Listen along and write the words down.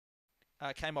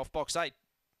came off box 8.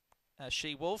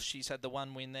 She Wolf, she's had the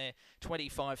one win there,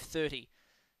 25.30.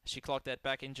 She clocked that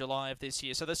back in July of this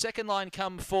year. So the second line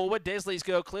come forward. Desley's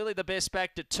Girl clearly the best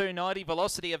backed at $2.90.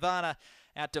 Velocity Ivana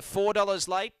out to $4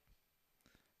 late.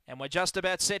 And we're just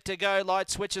about set to go.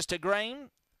 Light switches to green.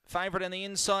 Favourite in the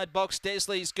inside box,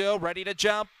 Desley's Girl, ready to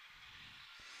jump.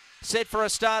 Set for a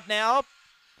start now.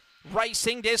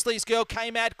 Racing, Desley's Girl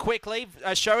came out quickly,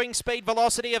 showing speed.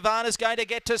 Velocity Ivana's going to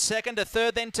get to second, to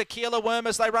third, then Tequila Worm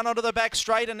as they run onto the back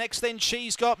straight, and next then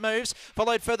She's Got Moves,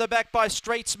 followed further back by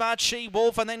Street Smart, She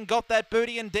Wolf, and then Got That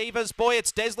Booty and Divas Boy.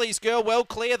 It's Desley's Girl, well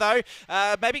clear though,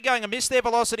 maybe going a miss there.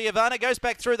 Velocity Ivana goes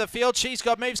back through the field. She's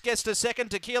Got Moves gets to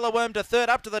second, Tequila Worm to third,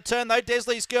 up to the turn though.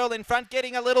 Desley's Girl in front,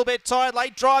 getting a little bit tired,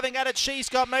 late driving at it. She's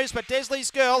Got Moves, but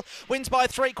Desley's Girl wins by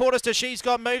 3/4 to She's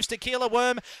Got Moves. Tequila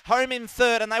Worm home in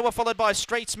third, and they were followed by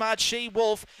Street Smart, She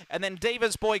Wolf, and then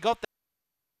Divas Boy got